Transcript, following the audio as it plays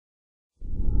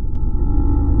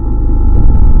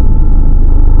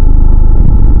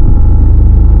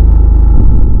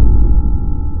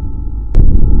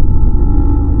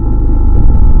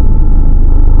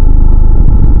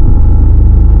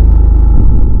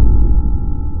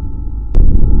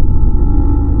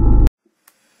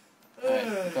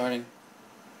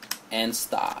and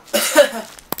stop.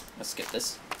 Let's skip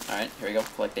this. Alright, here we go.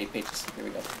 Collect 8 pages. Here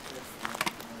we go.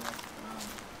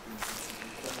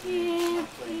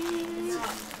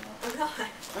 I'm not.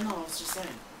 I know, I was just saying.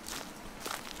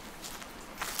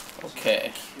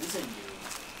 Okay.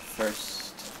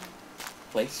 First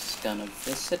place gonna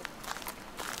visit.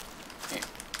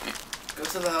 Go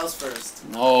to the house first.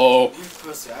 No. You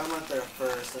pussy, I went there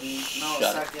first. And no,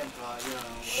 Shut second, you know,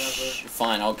 whatever.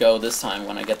 Fine, I'll go this time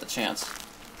when I get the chance.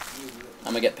 I'm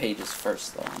gonna get pages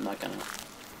first, though. I'm not gonna.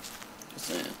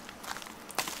 Just,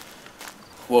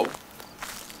 whoa.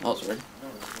 That was weird. No,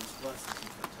 it was blessed.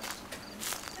 Fantastic.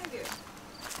 Thank you.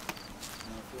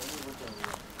 Now, if you only look over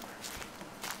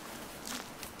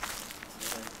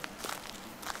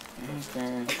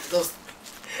Okay. those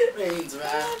rings,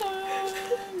 man.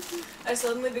 I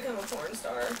suddenly become a porn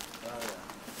star. Oh,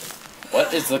 yeah.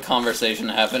 What is the conversation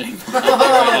happening right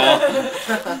now?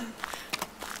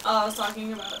 I was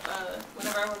talking about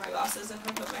whenever I wear my glasses, if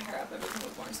I put my hair up, I become a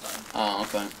porn star. Oh,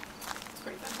 okay. It's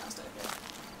pretty fantastic.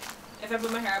 If I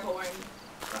put my hair up while wearing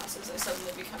glasses, I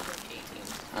suddenly become like 18.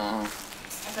 Oh.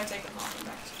 If I take them off, I'm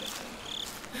back to 15.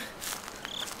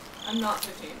 I'm not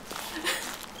 15.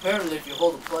 Apparently, if you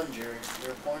hold a plunger,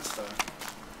 you're a porn star.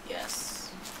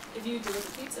 Yes. If you do it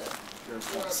with pizza, You're a you're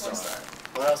porn a porn star. star.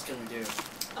 What else can we do?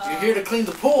 If you're here to clean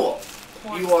the pool,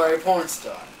 Porn you star. are a porn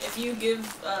star. If you give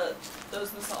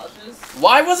those massages,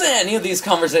 Why wasn't any of these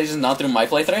conversations not through my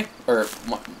playthrough? Or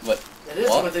what? It is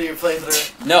What? within your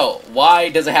playthrough. No. Why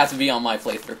does it have to be on my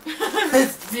playthrough?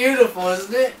 It's beautiful,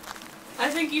 isn't it? I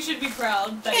think you should be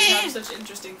proud that you have such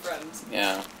interesting friends.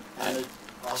 Yeah. And an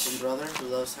awesome brother who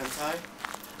loves hentai.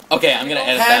 Okay, I'm gonna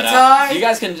edit that out. Hentai? You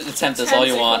guys can attempt this all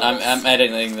you want. I'm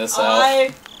editing this out.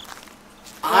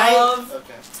 I love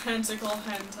Okay. tentacle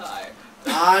hentai.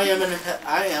 I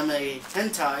am a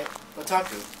hentai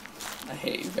otaku. I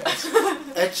hate you guys.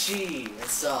 Etchy and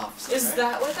soft. Is right?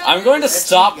 that what that I'm going to is?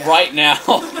 stop Yeah. right now.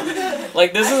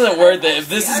 Like, this isn't worth it. If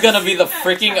this is gonna be the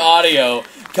freaking audio.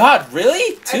 God,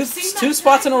 really? I've seen Two that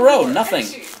spots in a row, before. nothing.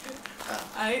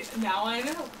 Etchy. Now I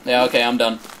know. Yeah, okay, I'm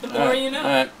done. The more you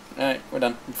know. Alright, we're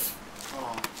done.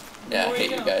 Oh. Yeah, I more you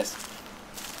hate you know. guys.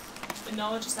 The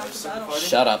knowledge is half the Super battle. funny.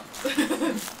 Shut up.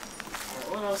 Alright,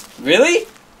 what else? Really?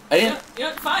 I You didn't. know, you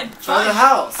know, fine. Try the Fine.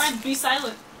 house. Fine. Be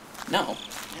silent. No.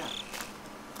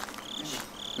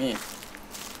 Me.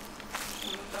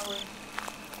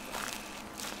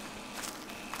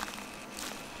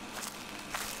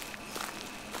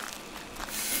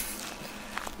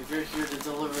 If you're here to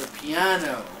deliver a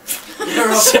piano, you're a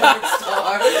porn star.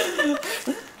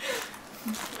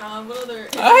 What other?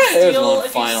 If Ah, there's you one,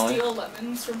 finally. steal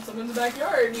lemons from someone's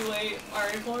backyard, you are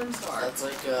a porn star. That's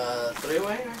like a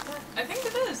three-way right there? I think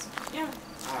it is. Yeah.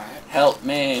 Alright. Help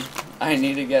me. I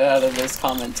need to get out of this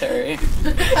commentary.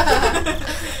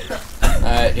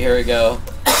 Alright, here we go.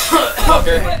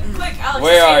 Fucker. Quick, Alex.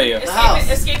 Where are escape, you? The house.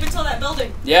 Escape until that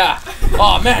building. Yeah.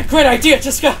 Oh man, great idea,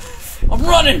 Jessica. I'm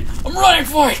running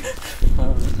for it.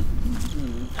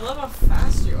 I love how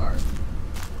fast you are.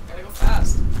 Gotta go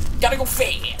fast. Gotta go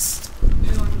fast.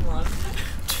 You don't even run.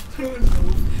 You don't even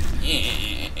move.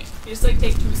 Yeah. You just like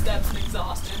take 2 steps and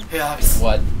exhausted. Hey, Alex.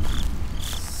 What?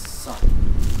 Sup.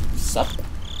 Sup?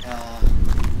 I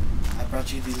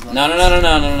brought you these lemons.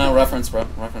 No. Reference, bro.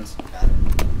 Reference. Got it.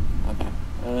 Okay.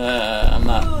 I'm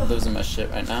not losing my shit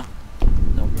right now.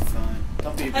 Nope. You're fine.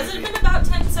 Don't be a Has it baby. been about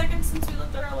 10 seconds since we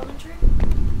looked at our lemon tree?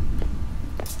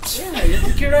 Yeah, I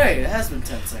think you're right. It has been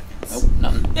 10 seconds. Nope,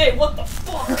 nothing. Hey, what the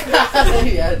fuck?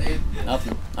 Yeah, dude.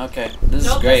 Nothing. Okay. This is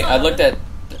Nope, great. that's I not looked at...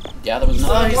 Yeah, there was Oh,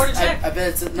 nothing. more to check. I bet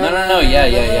it's... No,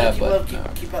 yeah, Keep, but-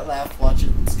 keep that laugh. Watch it.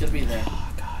 It's gonna be there. Oh,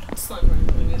 God. Slender in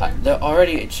the movie there. There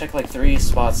already checked like 3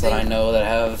 spots that I know that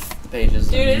have the pages.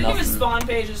 Dude, it and didn't nothing. even spawn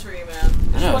pages for you, man. I I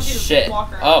just know, want you to shit.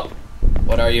 walk around. Oh,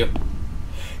 what are you?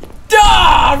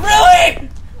 Ah, really?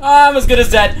 I'm as good as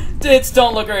dead. It's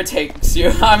don't look where it takes you.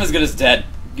 I'm as good as dead.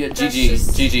 Get That's GG,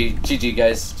 just- GG,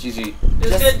 guys, GG. It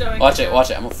was Just good doing Watch it.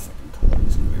 I'm a fucking color.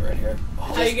 It's gonna be right here.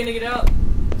 How are you gonna get out?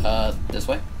 This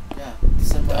way. Yeah.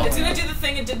 Send Oh. It's gonna do the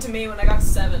thing it did to me when I got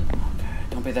 7. Okay,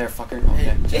 don't be there, fucker.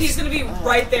 Okay. Hey, He's gonna be Oh.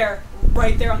 right there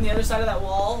on the other side of that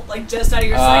wall, like just out of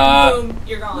your sight. Boom,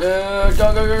 you're gone. Go.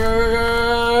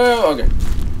 Okay,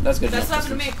 that's good. That's enough what happened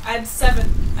to me. distance.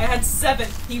 I had 7.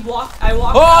 I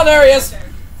walked. Oh, out there he is. there.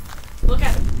 Look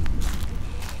at him.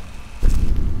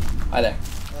 Hi there.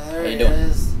 There you it doing?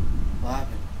 is. What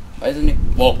happened? Why isn't he?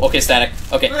 Whoa. Okay, static.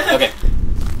 Okay.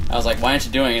 I was like, why aren't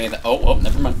you doing anything? Oh,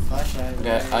 never mind. Flashlight.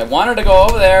 Okay, I wanted to go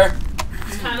over there.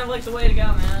 It's kind of like the way to go,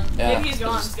 man. Yeah. Maybe he's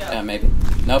gone. Let's go. Yeah, maybe.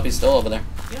 Nope, he's still over there.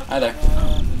 Yep. Hi there.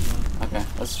 Okay,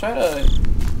 let's try to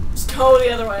Just go the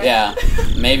other way. Yeah.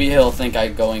 Maybe he'll think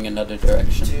I'm going another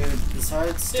direction. Dude,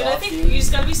 besides Dude, stalking... I think you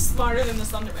just gotta be smarter than the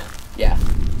Slender Man. Yeah.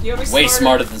 You gotta be Way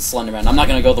smarter than Slenderman. I'm not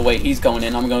gonna go the way he's going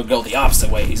in. I'm gonna go the opposite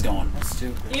way he's going. That's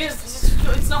stupid.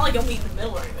 It's not like you'll meet in the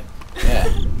middle or anything. Yeah.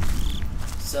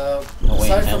 So, Oh, wait,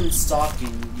 aside no. from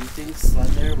stalking, you think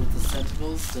Slender with the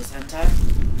tentacles does hentai?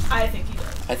 I think he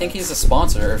does. I think he's a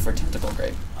sponsor for Tentacle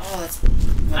Grape. Oh, that's I'm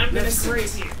gonna magnificent.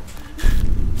 graze you.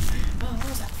 Oh, what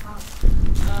was that from?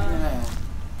 Yeah.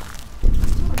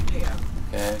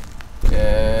 Yeah. Okay.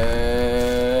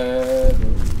 Okay.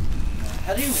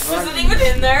 How do you Was run? it even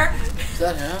in there? Is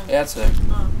that him? Yeah, that's it.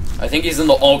 Oh. I think he's in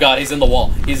the. Oh god, he's in the wall.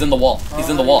 He's in the wall. He's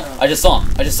in the wall. yeah. I just saw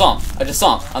him. I just saw him. I just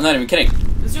saw him. I'm not even kidding.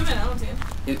 Zoom in, I don't see him.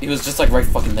 He was just like right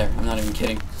fucking there. I'm not even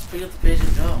kidding. Just pick up the page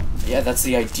and go. Yeah, that's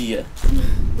the idea.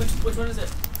 Which one is it?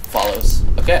 Follows.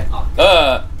 Okay. Oh.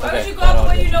 Why Okay. would you go out the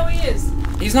way you know he is?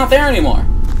 He's not there anymore.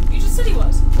 You just said he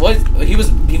was. What? He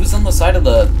was on the side of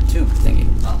the tube thingy.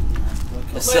 Oh.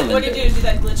 The What cylinder. did you do? Do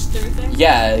that glitch through thing?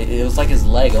 Yeah, it was like his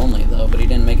leg only though, but he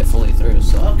didn't make it fully through.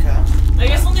 So Okay. I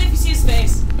guess only if you see his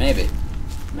face. maybe.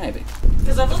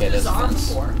 Because I've looked Okay, at his there's a arm fence.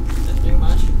 before. Didn't do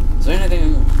much. Is there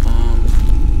anything?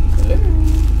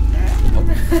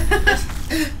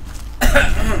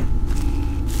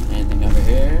 Anything over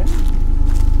here? Is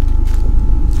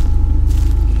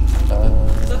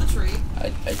that the tree? I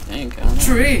think. I don't know.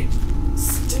 Tree!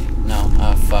 No.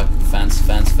 Fuck. Fence.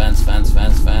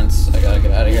 I gotta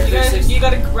get out of here. You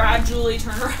gotta gradually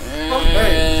turn around.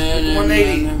 Hey,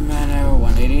 180.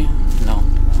 180? No.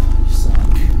 Oh, you suck.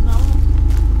 No.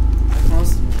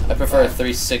 I prefer a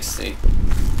 360.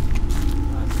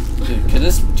 Dude, could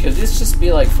this just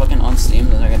be like fucking on Steam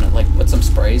and they're gonna like put some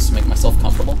sprays to make myself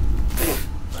comfortable?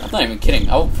 I'm not even kidding.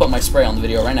 I'll put my spray on the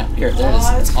video right now. Here, there it is.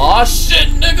 What? Aw shit,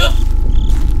 nigga!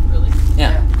 Really?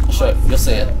 Yeah, I'll show it. You'll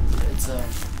see it. It's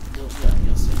you'll see.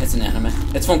 It's an anime.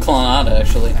 It's from Clonada,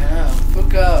 actually. I know.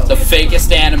 Fuko. The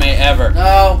fakest anime ever.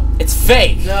 No. It's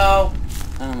fake! No.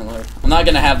 Oh my lord. I'm not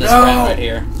gonna have this No. crap right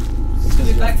here. It's because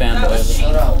Dude, you're a that fanboy was of it.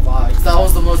 Shut up, Fox. That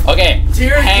was the most. Okay,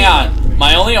 Teary hang thing. on.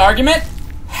 My only argument?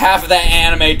 Half of that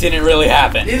anime didn't really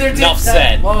happen. Neither did Enough that.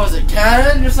 said. What was it?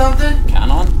 Canon or something?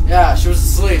 Canon? Yeah, she was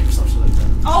asleep or something like that.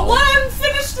 Oh, what? I haven't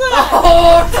finished that!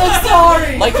 Oh, I'm so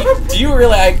sorry. Like, do you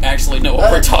really actually know what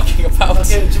we're talking about?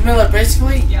 Okay, Jamila.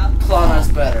 Basically, Yeah. Klana's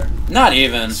better. Not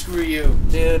even. Screw you.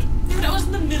 Dude. Dude, I was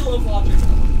in the middle of watching it.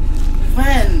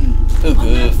 When? Ooh, On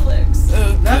good. Netflix.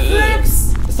 Ooh, good.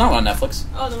 Netflix? It's not on Netflix.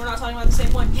 Oh, then we're not talking about the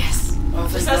same one. Yes! Oh,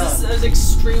 This thank has God. an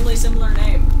extremely similar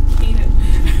name. Kanan.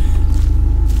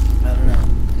 I don't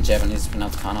know. In Japanese, it's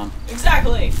pronounced Kanon.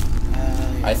 Exactly.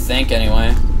 I think,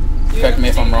 anyway. Dude, Correct me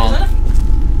if I'm wrong. Is that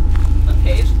a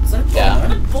page? Is that a Yeah.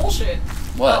 boner? What bullshit.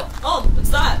 What? Oh, it's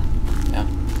that. Yeah.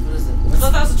 What is it? I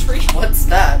thought that was a tree. What's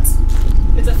that?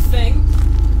 It's a thing.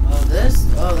 Oh, this?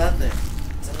 Oh, that thing.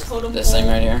 It's a totem This thing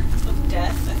pole right here. of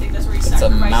death. I think that's where he It's a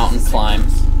sacrifices mountain his climb.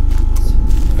 victims.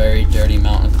 Very dirty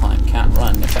mountain climb. Can't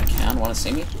run. If I can, want to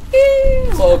see me?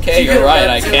 It's okay, you're right,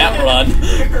 I can't run.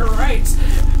 You're right.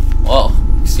 Well,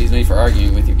 excuse me for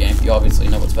arguing with your game. You obviously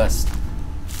know what's best.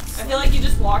 I feel like you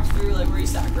just walked through like where he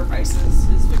sacrifices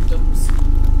his victims.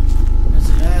 I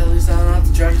said, yeah, at least I don't have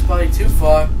to drag his body too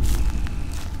far.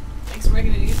 Thanks for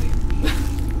making it easy.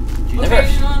 What Never-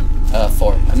 page are you on?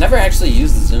 4. I've never actually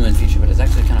used the zoom in feature, but it's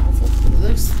actually kind of helpful.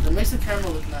 It makes the camera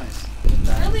look nice. Look at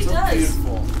that. It really It's so does.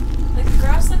 beautiful. Like the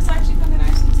grass looks actually kind of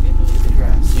nice. It's good. Look at the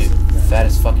grass. Dude, Yeah. fat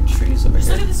as fucking trees over Just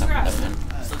here. look at this Oh, grass. never mind.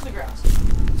 Just look at the grass.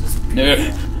 Just Dude.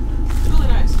 beautiful. It's really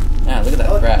nice. Yeah, look at that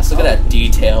Oh, grass. Look at oh. that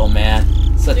detail, man.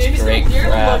 Such Dude, great you're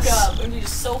gonna grass. look up and be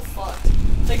just so fucked.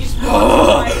 It's like you just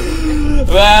walked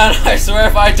by. Man, I swear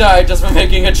if I died just for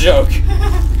making a joke.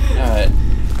 Alright.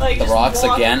 Like, The just rocks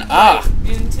walk again? right Ah!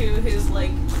 into his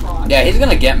like crotch. Yeah, he's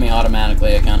gonna get me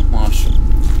automatically again. Watch.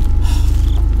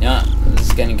 Yeah, this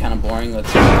is getting kind of boring.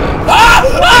 Let's. Ah! Ah!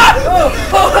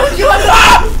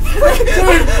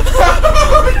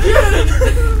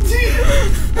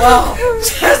 Wow,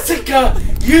 Jessica,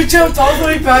 you jumped all the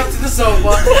way back to the sofa.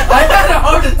 I had a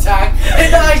heart attack,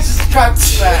 and I just cracked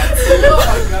the back. Oh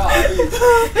my god.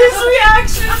 His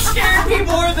reaction scared me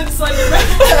more than Slender.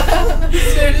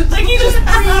 Like he just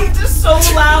breathed just so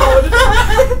loud. It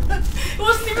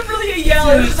wasn't even really a yell.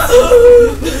 It was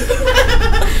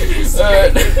just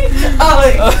Alright.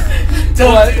 Alex,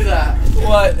 don't What? do that.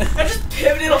 What? I just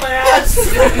pivoted on my ass.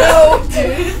 No,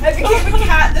 dude. I became a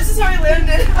cat. This is how I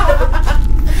landed.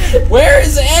 Where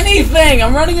is anything?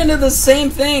 I'm running into the same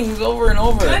things over and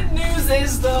over. Good news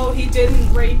is though he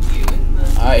didn't rape you in the.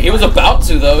 Alright, he was about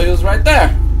to though. He was right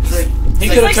there. It's like, He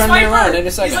it's could like, have turned me Swiper. around in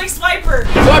a second. He's like Swiper.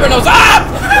 Swiper knows. Ah!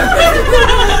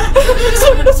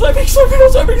 Slender, no swiping, Slender, no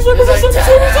swiping, Slender, no swiping,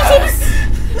 Slender, no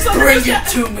swiping. Bring it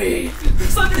to me!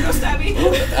 Slender, no stabby.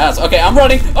 Ass. Okay, I'm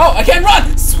running. Oh, I can't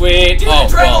run! Sweet. Dude, Oh,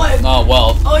 adrenaline.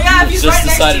 well. Oh yeah, if he's Just right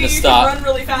next to decided you, to you stop. can run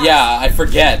really fast. Yeah, I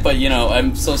forget, but you know,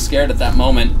 I'm so scared at that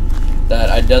moment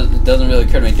that it doesn't really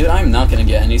occur to me. Dude, I'm not gonna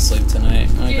get any sleep tonight.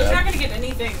 Oh, Dude, you're God. not gonna get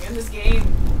anything in this game.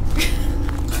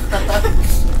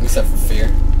 Except for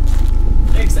fear.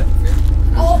 Except for fear.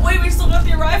 Oh wait, we still got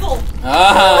the arrival.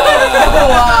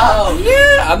 Ah! Wow!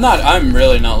 Yeah, I'm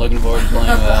really not looking forward to playing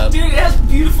that. Dude, it has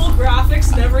beautiful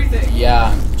graphics and everything.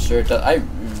 Yeah, I'm sure it does.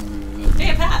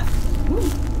 Hey, a path.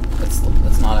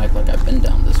 Let's not act like I've been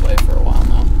down this way for a while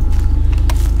now.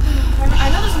 I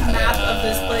know there's a map of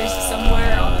this place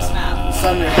somewhere on this map.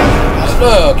 Thunder.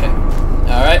 Okay.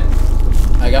 Alright.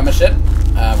 I got my shit.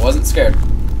 I wasn't scared.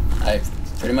 I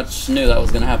pretty much knew that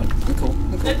was gonna happen. I'm cool.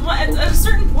 At a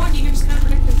certain point, you can just kind of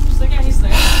predict it. Just like, yeah, he's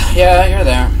there. Yeah, you're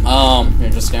there. You're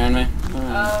just scaring me.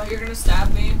 Oh, you're gonna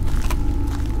stab me.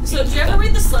 So, did you ever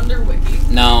read the Slender wiki?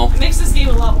 No. It makes this game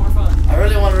a lot more fun. I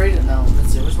really want to read it now.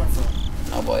 Let's see, where's my phone?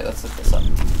 Oh boy, let's look this up.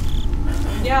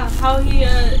 Yeah, how he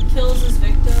kills his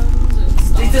victims and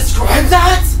stuff. They describe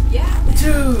that? Yeah.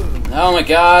 Dude! Oh my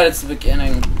god, it's the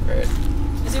beginning. Great.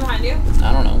 Is he behind you?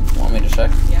 I don't know. Want me to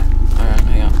check? Yeah. Alright,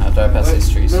 hang on. After I pass these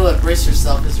trees. Mila, brace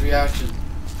yourself, his reaction.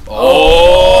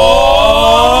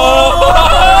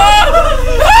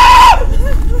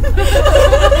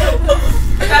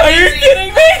 Are you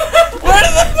kidding me? Where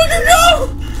did the fucker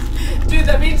go? Dude,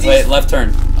 that means Wait, left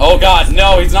turn. Oh god,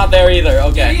 no, he's not there either.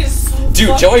 Okay. He is so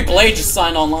Dude, Joey Blade just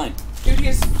signed online. Dude, he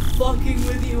is fucking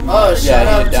with you. Oh, shout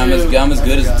out to... I'm as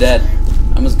good as dead.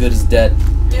 I'm as good as dead.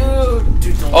 Dude.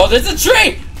 Dude, don't... Oh, there's a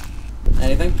tree!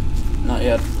 Anything? Not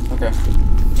yet. Okay.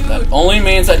 Dude. That only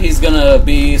means that he's gonna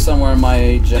be somewhere in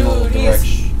my general Dude, direction.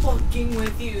 he's fucking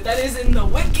with you. That is in the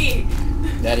wiki.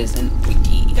 That is in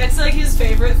wiki. That's like his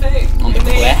favorite thing. On the and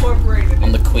they quack. incorporated it.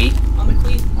 On the quee. On the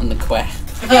queen. On the quack.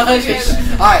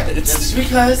 Alright, just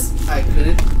because I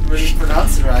couldn't really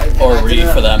pronounce it right. Or I read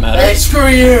didn't- for that matter. Hey, screw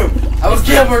you! I'm a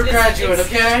Gilbert It's- graduate, it's-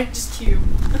 okay? Just Q.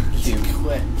 Q.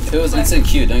 Quit. If it was instant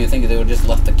Q, don't you think they would just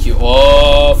left the Q?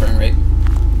 Oh, frame rate.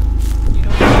 You know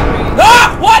what I mean?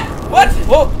 Ah! What? What?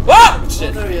 Whoa! Whoa!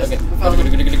 Shit. there he is. Okay. I found him.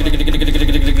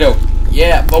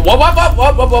 Yeah. But what?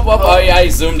 Oh yeah, I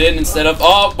zoomed in instead of.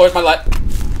 Oh, where's my light?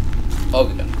 Oh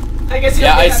god. I guess you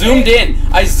Yeah, don't I get that zoomed big.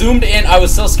 in. I zoomed in. I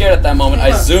was so scared at that moment.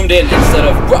 I zoomed in instead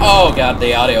of. Oh god,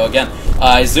 the audio again.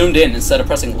 I zoomed in instead of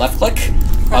pressing left click.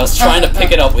 I was trying to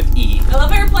pick it up with E. I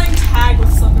love how you're playing tag with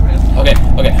Slenderman. Okay.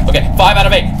 5 out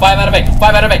of 8. 5 out of 8.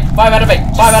 5 out of 8. 5 out of 8.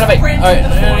 5 out of 8. sprint All right.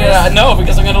 through the forest. No,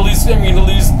 because I'm gonna lose. I'm gonna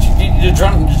lose.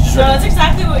 No, that's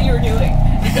exactly what you were doing.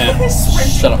 Yeah.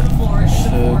 Sprinting Shut up. through the forest.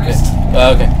 In the Okay. forest.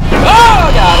 Okay.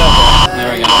 Oh god. Okay.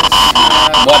 There we go.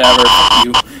 Whatever. Fuck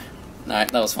you. All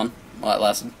right. That was fun. Well, that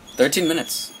lasted 13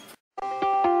 minutes.